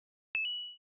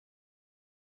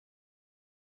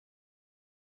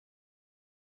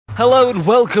Hello and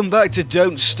welcome back to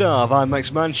Don't Starve. I'm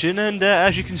Macsmansion, and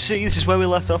as you can see, this is where we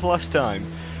left off last time.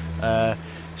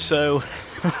 So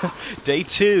day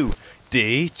two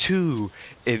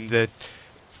in the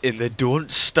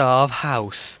Don't Starve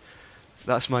house.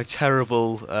 That's my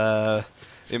terrible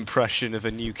impression of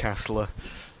a Newcastler.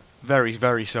 Very,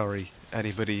 very sorry,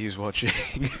 anybody who's watching.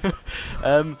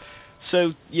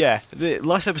 So yeah, the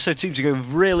last episode seemed to go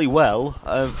really well.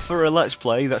 For a Let's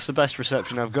Play, that's the best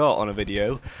reception I've got on a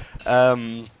video.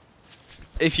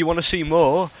 If you want to see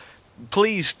more,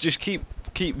 please just keep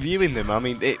viewing them. I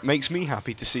mean, it makes me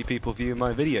happy to see people viewing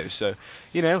my videos. So,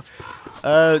 you know,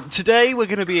 today we're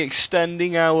going to be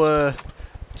extending our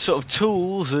sort of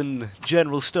tools and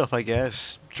general stuff, I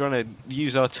guess. Trying to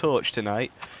use our torch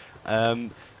tonight.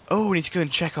 Oh, we need to go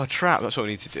and check our trap. That's what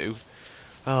we need to do.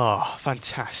 Oh,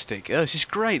 fantastic. Oh, this is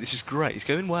great, this is great. It's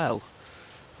going well.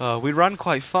 We ran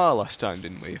quite far last time,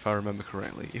 didn't we, if I remember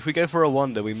correctly. If we go for a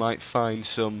wander, we might find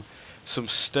some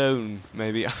stone,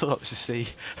 maybe. I thought it was the sea.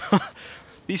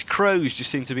 These crows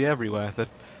just seem to be everywhere. They're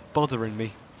bothering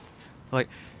me. Like,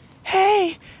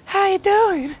 hey, how you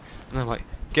doing? And I'm like,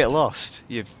 get lost,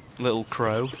 you little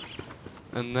crow.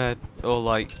 And they're all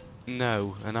like,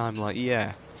 no. And I'm like,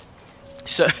 yeah.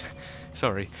 So...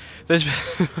 Sorry, there's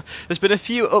been a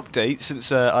few updates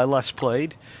since I last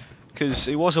played, because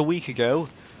it was a week ago.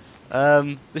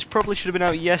 This probably should have been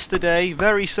out yesterday.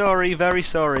 Very sorry,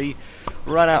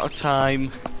 ran out of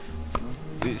time.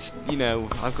 It's, you know,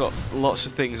 I've got lots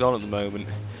of things on at the moment,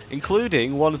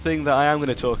 including one thing that I am going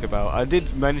to talk about. I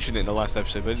did mention it in the last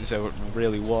episode, but I didn't say what it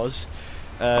really was.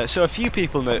 So a few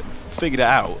people figured it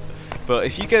out. But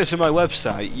if you go to my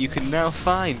website, you can now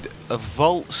find a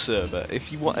vault server.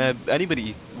 If you want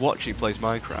anybody watching plays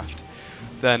Minecraft,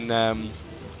 then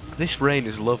this rain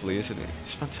is lovely, isn't it?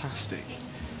 It's fantastic.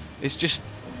 It's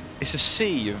a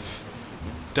sea of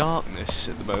darkness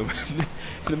at the moment,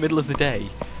 in the middle of the day.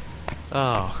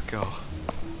 Oh god,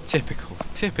 typical.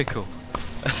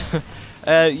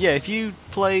 Yeah, if you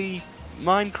play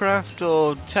Minecraft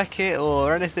or Tekkit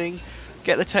or anything,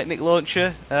 get the Technic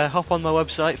launcher, hop on my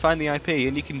website, find the IP,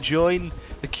 and you can join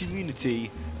the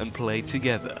community and play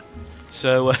together.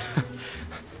 So,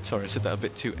 sorry, I said that a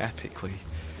bit too epically.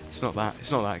 It's not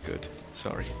that good.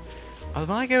 Sorry. Am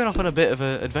I going off on a bit of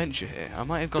an adventure here? I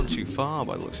might have gone too far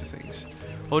by the looks of things.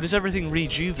 Or does everything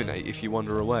rejuvenate if you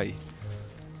wander away?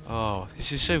 Oh,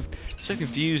 this is so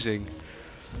confusing.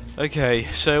 Okay,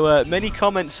 so many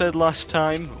comments said last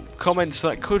time, comments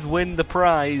that could win the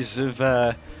prize of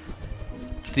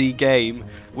the game,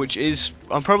 which is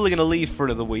I'm probably going to leave for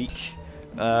another week,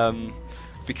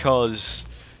 because,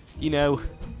 you know,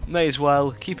 may as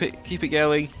well keep it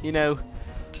going. You know,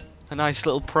 a nice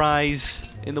little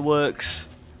prize in the works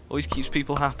always keeps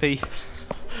people happy.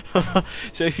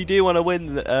 So if you do want to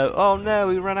win, oh no,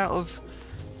 we ran out of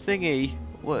thingy.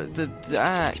 What the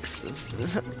axe?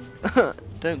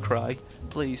 Don't cry,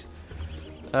 please.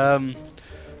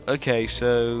 Okay,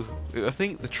 so I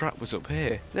think the trap was up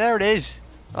here. There it is.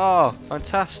 Oh,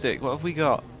 fantastic. What have we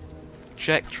got?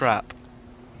 Check trap.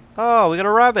 Oh, we got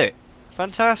a rabbit.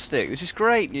 Fantastic. This is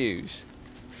great news.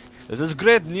 This is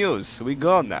great news. We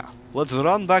go now. Let's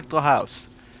run back to the house.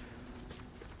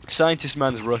 Scientist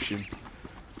man's Russian.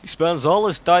 He spends all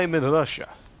his time in Russia.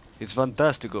 It's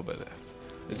fantastic over there.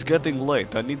 It's getting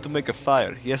late. I need to make a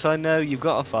fire. Yes, I know. You've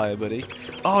got a fire, buddy.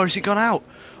 Oh, has he gone out?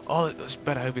 Oh, that's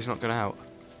better. I hope he's not gone out.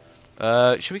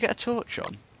 Should we get a torch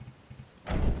on?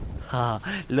 Ha,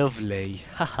 lovely.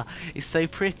 Ha, it's so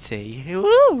pretty.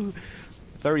 Woo!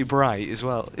 Very bright as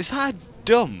well. Is that a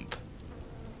dump?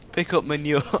 Pick up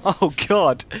manure. Oh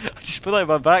god, I just put that in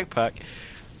my backpack.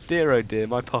 Dear oh dear,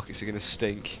 my pockets are gonna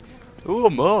stink. Ooh,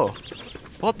 more.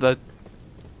 What the?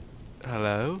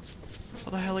 Hello?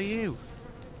 What the hell are you?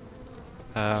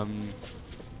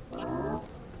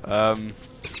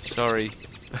 Sorry.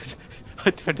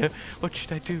 I don't know. What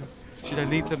should I do? Should I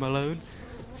leave them alone?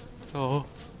 Oh.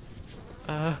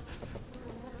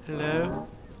 Hello?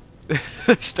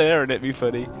 Staring at me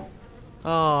funny.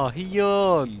 Oh, he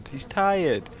yawned. He's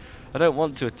tired. I don't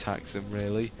want to attack them,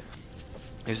 really,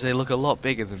 because they look a lot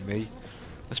bigger than me.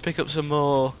 Let's pick up some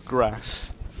more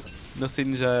grass.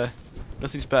 Nothing's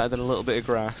better than a little bit of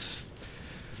grass.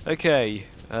 Okay,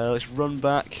 let's run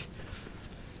back.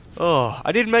 Oh,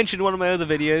 I did mention in one of my other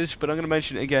videos, but I'm going to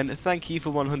mention it again. Thank you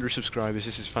for 100 subscribers.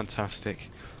 This is fantastic.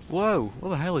 Whoa, what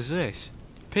the hell is this?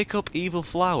 Pick up evil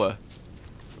flower.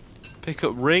 Pick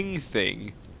up ring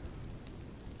thing.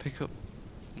 Pick up...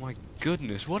 My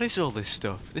goodness, what is all this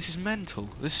stuff? This is mental.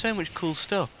 There's so much cool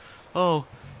stuff. Oh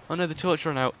no, the torch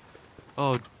ran out.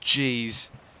 Oh, jeez.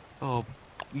 Oh,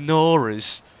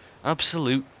 Nora's.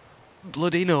 Absolute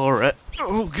bloody Nora.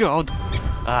 Oh god.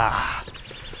 Ah,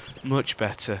 much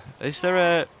better. Is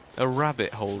there a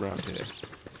rabbit hole around here?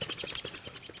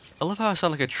 I love how I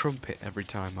sound like a trumpet every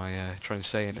time I try and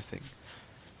say anything.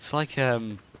 It's like I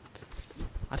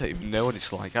don't even know what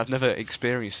it's like. I've never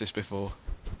experienced this before.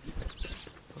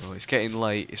 Oh, it's getting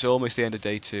late. It's almost the end of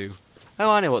day 2.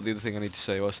 Oh, I know what the other thing I need to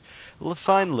say was. Well,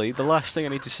 finally, the last thing I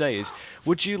need to say is,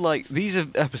 would you like... These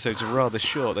episodes are rather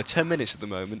short. They're 10 minutes at the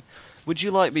moment. Would you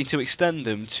like me to extend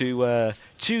them to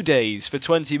 2 days for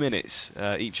 20 minutes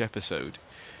each episode?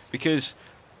 Because,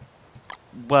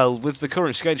 well, with the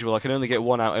current schedule, I can only get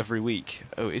one out every week.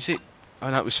 Oh, is it?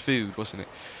 Oh, that was food, wasn't it?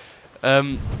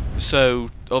 So,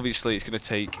 obviously, it's going to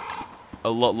take a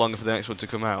lot longer for the next one to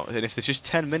come out. And if there's just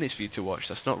 10 minutes for you to watch,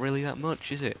 that's not really that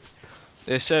much, is it?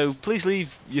 So please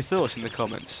leave your thoughts in the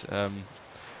comments.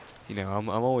 You know, I'm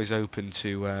always open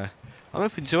to I'm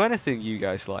open to anything you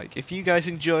guys like. If you guys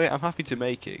enjoy it, I'm happy to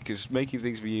make it, because making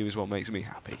things for you is what makes me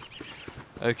happy.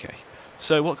 Okay,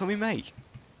 so what can we make?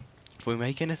 Can we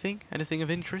make anything? Anything of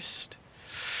interest?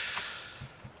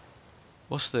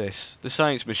 What's this? The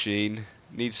science machine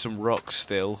needs some rocks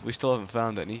still. We still haven't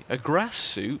found any. A grass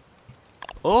suit?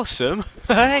 Awesome!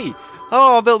 Hey!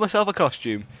 Oh, I built myself a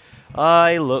costume.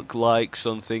 I look like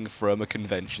something from a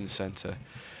convention centre.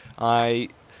 I've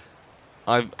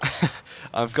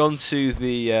I've gone to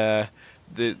the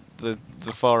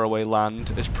faraway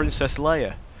land as Princess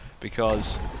Leia,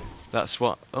 because that's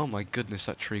what... Oh my goodness,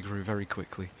 that tree grew very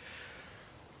quickly.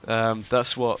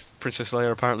 That's what Princess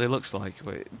Leia apparently looks like.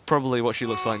 Probably what she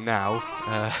looks like now.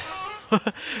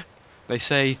 They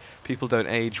say people don't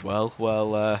age well.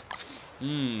 Well,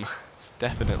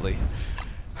 definitely.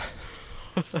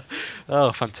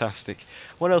 Oh, fantastic.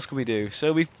 What else can we do?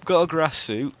 So we've got a grass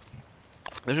suit.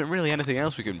 There isn't really anything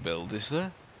else we can build, is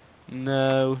there?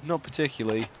 No, not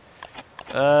particularly.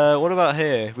 What about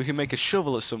here? We can make a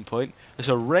shovel at some point. There's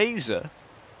a razor.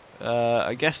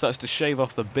 I guess that's to shave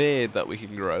off the beard that we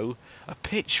can grow. A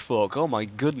pitchfork. Oh my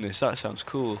goodness, that sounds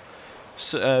cool.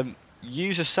 So,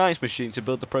 use a science machine to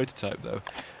build the prototype, though.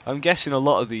 I'm guessing a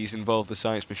lot of these involve the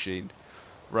science machine.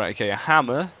 Right, okay, a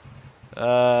hammer.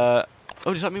 Oh,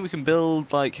 does that mean we can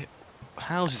build, like,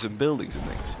 houses and buildings and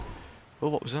things? Oh,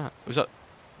 what was that? Was that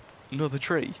another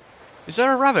tree? Is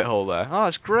there a rabbit hole there? Oh,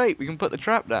 that's great. We can put the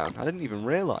trap down. I didn't even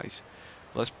realise.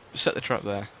 Let's set the trap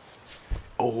there.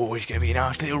 Oh, it's going to be a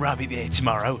nice little rabbit there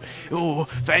tomorrow. Oh,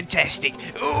 fantastic.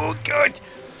 Oh, good.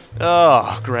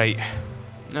 Oh, great.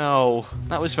 No,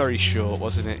 that was very short,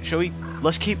 wasn't it? Shall we?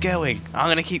 Let's keep going. I'm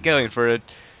going to keep going for a...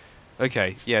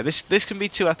 Okay, yeah, this can be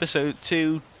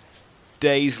 2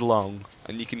 days long,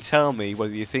 and you can tell me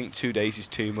whether you think 2 days is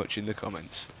too much in the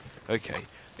comments. Okay,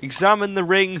 examine the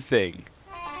ring thing.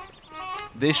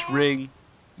 This ring,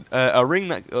 a ring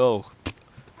that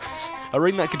a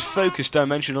ring that could focus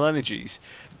dimensional energies.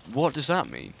 What does that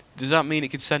mean? Does that mean it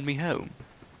could send me home?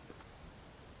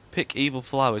 Pick evil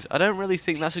flowers. I don't really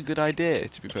think that's a good idea,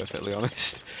 to be perfectly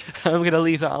honest. I'm gonna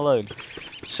leave that alone.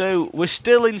 So we're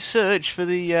still in search for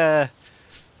the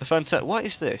fantastic. What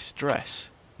is this dress?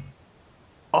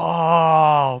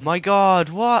 Oh my god,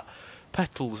 what?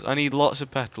 Petals. I need lots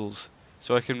of petals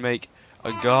so I can make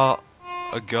a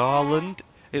garland.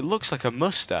 It looks like a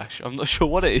mustache. I'm not sure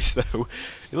what it is though.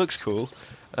 It looks cool.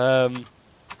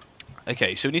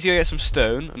 Okay, so we need to go get some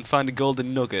stone and find a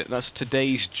golden nugget. That's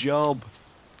today's job.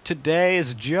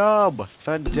 Today's job.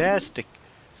 Fantastic.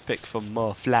 Pick some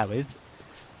more flowers.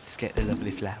 Let's get the lovely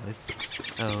flowers.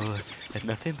 Oh, there's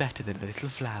nothing better than a little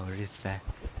flower, is there?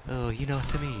 Oh, you know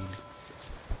what I mean.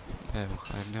 No,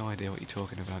 I have no idea what you're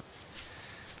talking about.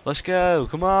 Let's go,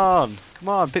 come on,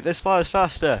 pick those flowers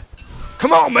faster.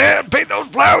 Come on, man, pick those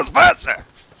flowers faster.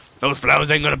 Those flowers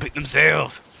ain't gonna pick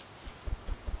themselves.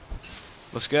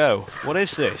 Let's go. What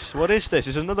is this? What is this?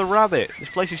 There's another rabbit. This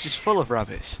place is just full of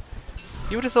rabbits.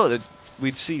 You would have thought that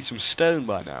we'd see some stone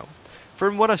by now.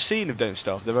 From what I've seen of Don't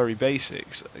Starve, the very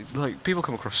basics, like, people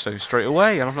come across stone straight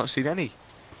away, and I've not seen any.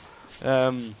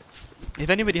 If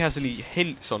anybody has any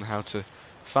hints on how to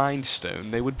find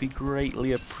stone, they would be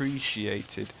greatly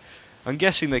appreciated. I'm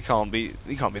guessing they can't be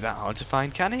that hard to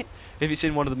find, can it? If it's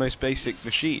in one of the most basic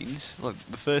machines, like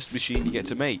the first machine you get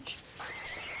to make.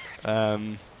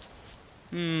 Oh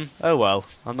well,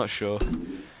 I'm not sure.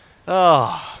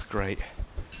 Oh, great.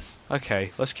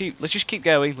 Okay, let's just keep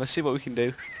going. Let's see what we can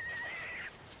do.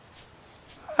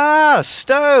 Ah,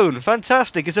 stone!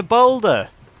 Fantastic! It's a boulder.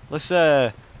 Let's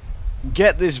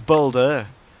get this boulder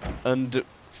and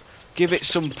give it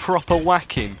some proper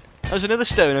whacking. There's another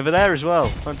stone over there as well.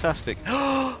 Fantastic.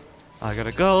 I got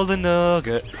a golden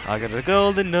nugget. I got a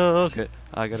golden nugget.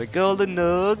 I got a golden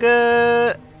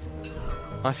nugget.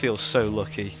 I feel so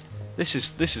lucky.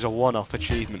 This is a one-off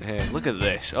achievement here. Look at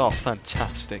this. Oh,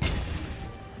 fantastic.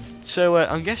 So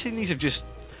I'm guessing these have just...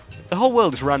 The whole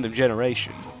world is random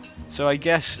generation. So I'm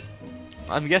guessing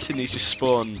these just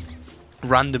spawn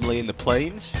randomly in the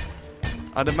plains.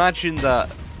 I'd imagine that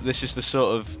this is the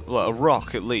sort of... Well, a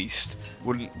rock, at least,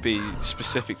 wouldn't be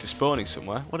specific to spawning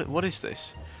somewhere. What is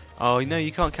this? Oh, no,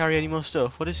 you can't carry any more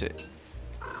stuff. What is it?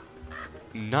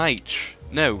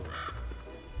 No.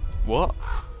 What?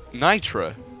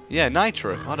 Nitra? Yeah,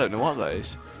 Nitra. I don't know what that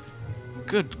is.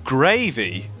 Good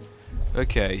gravy.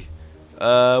 Okay.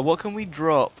 What can we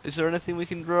drop? Is there anything we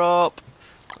can drop?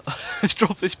 Let's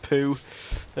drop this poo.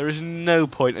 There is no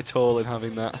point at all in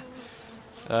having that.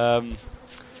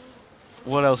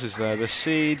 What else is there? There's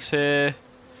seeds here.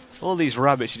 All these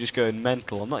rabbits are just going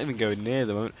mental. I'm not even going near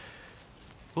them.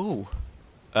 Ooh.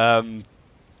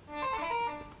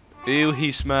 Ew,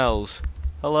 he smells.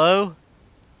 Hello?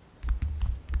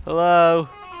 Hello?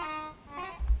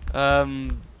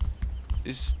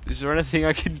 Is there anything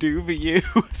I can do for you,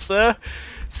 sir?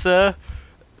 Sir?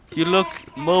 You look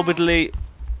morbidly...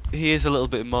 He is a little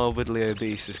bit morbidly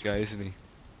obese, this guy, isn't he?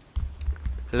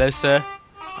 Hello, sir?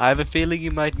 I have a feeling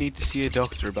you might need to see a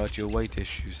doctor about your weight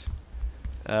issues.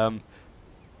 Knock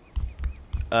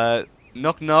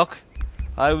knock.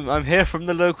 I'm here from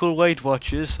the local Weight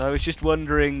Watchers. I was just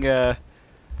wondering,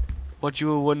 what you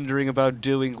were wondering about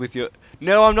doing with your...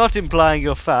 No, I'm not implying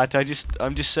you're fat.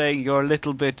 I'm just saying you're a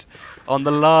little bit on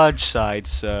the large side,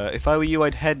 sir. If I were you,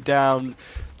 I'd head down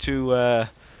to,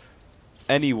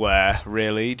 anywhere,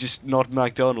 really. Just not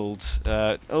McDonald's.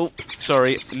 Oh,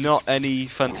 sorry. Not any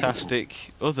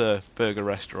fantastic other burger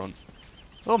restaurant.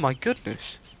 Oh, my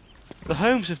goodness. The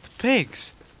homes of the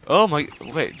pigs. Oh, my...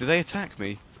 Wait, do they attack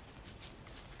me?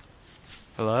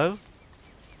 Hello?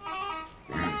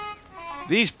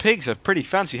 These pigs are pretty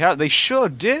fancy. How they sure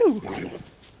do.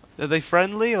 Are they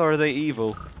friendly or are they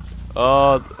evil?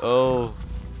 Oh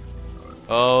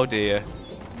dear.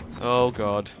 Oh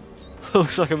god.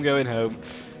 Looks like I'm going home.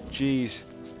 Jeez.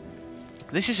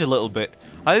 This is a little bit...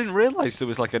 I didn't realise there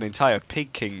was like an entire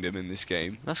pig kingdom in this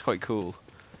game. That's quite cool.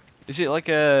 Is it like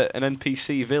an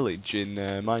NPC village in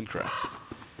Minecraft?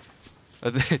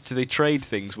 Do they trade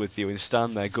things with you and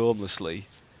stand there gormlessly?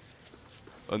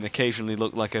 And occasionally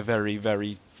look like a very,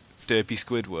 very derpy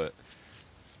Squidward.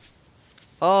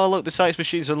 Oh, look, the science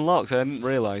machine's unlocked. I didn't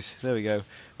realise. There we go.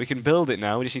 We can build it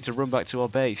now. We just need to run back to our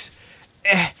base.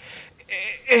 Can't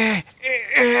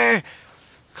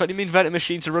you invent a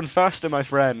machine to run faster, my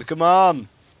friend? Come on.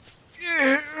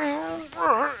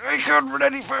 I can't run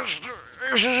any faster.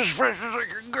 This is as fast as I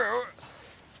can go.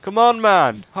 Come on,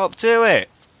 man. Hop to it.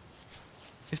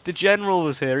 If the General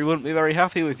was here, he wouldn't be very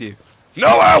happy with you. No,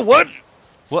 I would!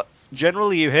 What? General,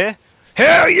 are you here?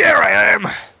 Hell yeah, I am!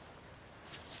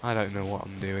 I don't know what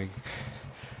I'm doing.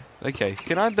 Okay,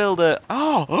 can I build a...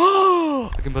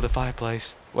 Oh! I can build a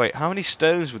fireplace. Wait, how many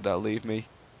stones would that leave me?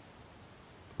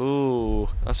 Ooh,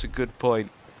 that's a good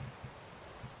point.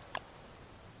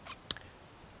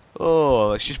 Oh,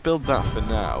 let's just build that for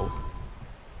now.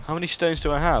 How many stones do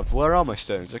I have? Where are my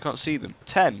stones? I can't see them.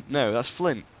 10. No, that's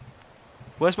flint.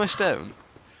 Where's my stone?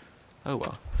 Oh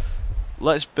well.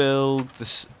 Let's build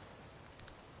this...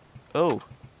 Oh.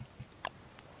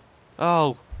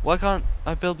 Oh, why can't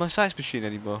I build my science machine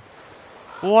anymore?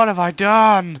 What have I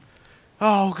done?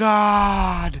 Oh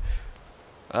god!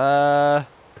 Well,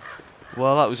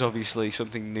 that was obviously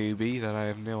something newbie that I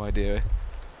have no idea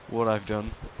what I've done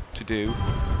to do.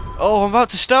 Oh, I'm about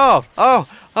to starve! Oh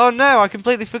no, I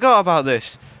completely forgot about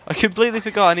this. I completely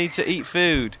forgot I need to eat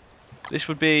food. This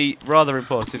would be rather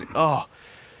important. Oh,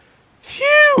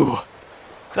 phew!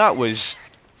 That was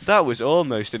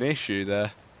almost an issue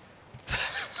there.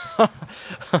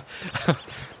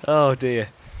 Oh dear.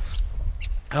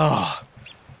 Oh.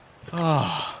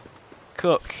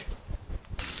 Cook.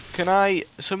 Can I...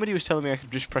 Somebody was telling me I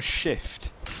could just press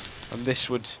shift. And this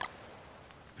would...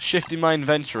 Shift in my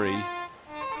inventory.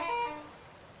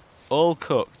 All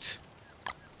cooked.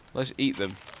 Let's eat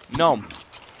them. Nom.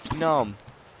 Nom.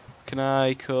 Can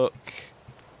I cook...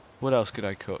 What else could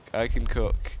I cook? I can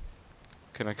cook...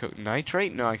 Can I cook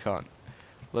nitrate? No, I can't.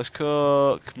 Let's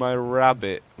cook my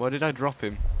rabbit. Why did I drop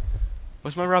him?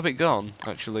 Where's my rabbit gone,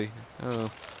 actually?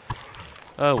 Oh.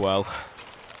 Oh well.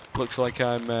 Looks like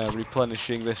I'm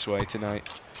replenishing this way tonight.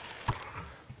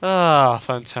 Ah,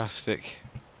 fantastic.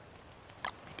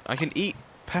 I can eat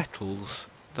petals.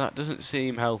 That doesn't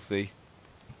seem healthy.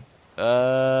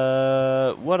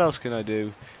 What else can I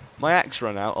do? My axe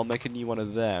ran out. I'll make a new one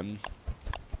of them.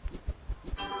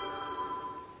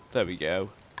 There we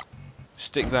go.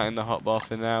 Stick that in the hotbar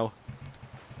for now.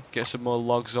 Get some more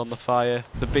logs on the fire.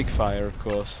 The big fire, of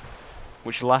course.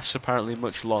 which lasts apparently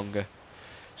much longer.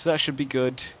 So that should be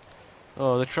good.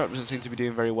 Oh, the trap doesn't seem to be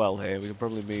doing very well here. We can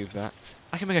probably move that.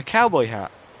 I can make a cowboy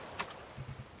hat.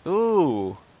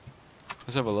 Ooh.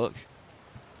 Let's have a look.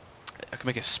 I can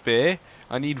make a spear.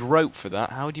 I need rope for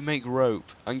that. How do you make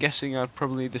rope? I'm guessing I'd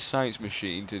probably need the science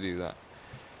machine to do that.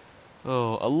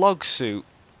 Oh, a log suit.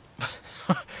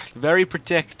 Very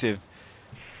protective.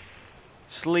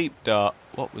 Sleep dart.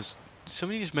 What was... Did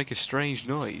somebody just make a strange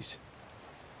noise?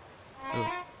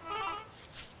 Oh.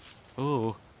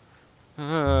 Oh.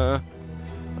 Oh.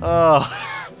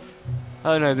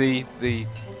 Oh no, the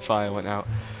fire went out.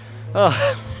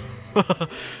 Oh.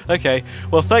 Okay,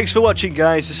 well thanks for watching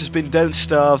guys, this has been Don't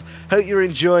Starve. Hope you're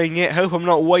enjoying it, hope I'm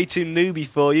not way too newbie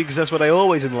for you, because that's what I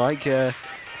always am like.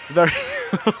 Very,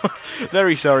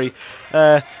 very sorry.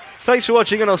 Thanks for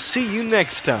watching and I'll see you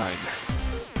next time.